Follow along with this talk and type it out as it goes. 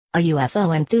A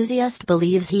UFO enthusiast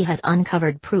believes he has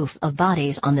uncovered proof of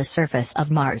bodies on the surface of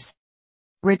Mars.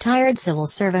 Retired civil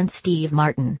servant Steve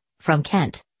Martin, from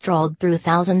Kent, trawled through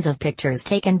thousands of pictures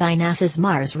taken by NASA's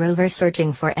Mars rover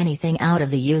searching for anything out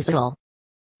of the usual.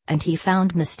 And he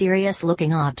found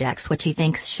mysterious-looking objects which he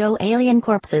thinks show alien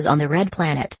corpses on the red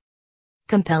planet.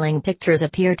 Compelling pictures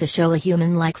appear to show a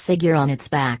human-like figure on its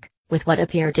back, with what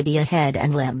appear to be a head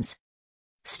and limbs.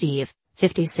 Steve,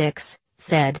 56,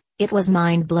 said, "It was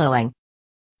mind-blowing.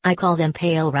 I call them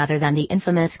pale rather than the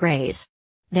infamous grays.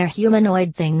 They're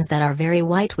humanoid things that are very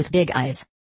white with big eyes."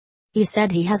 He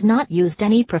said he has not used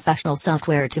any professional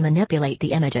software to manipulate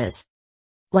the images.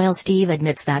 While Steve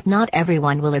admits that not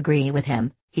everyone will agree with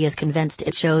him, he is convinced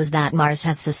it shows that Mars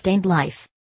has sustained life.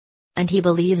 And he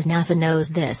believes NASA knows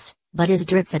this, but is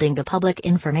drip-feeding the public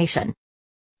information.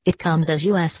 It comes as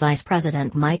U.S. Vice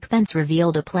President Mike Pence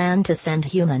revealed a plan to send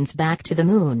humans back to the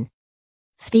moon.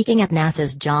 Speaking at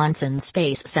NASA's Johnson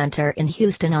Space Center in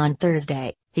Houston on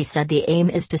Thursday, he said the aim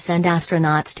is to send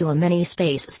astronauts to a mini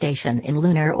space station in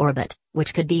lunar orbit,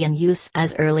 which could be in use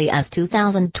as early as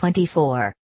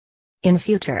 2024. In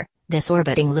future, this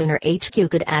orbiting lunar HQ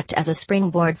could act as a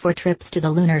springboard for trips to the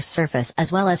lunar surface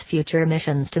as well as future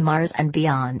missions to Mars and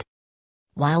beyond.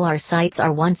 "While our sights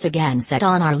are once again set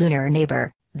on our lunar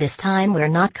neighbor, this time we're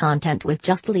not content with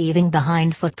just leaving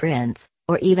behind footprints,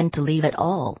 or even to leave at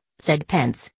all," said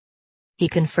Pence. He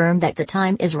confirmed that the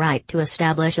time is right to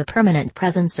establish a permanent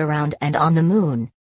presence around and on the moon.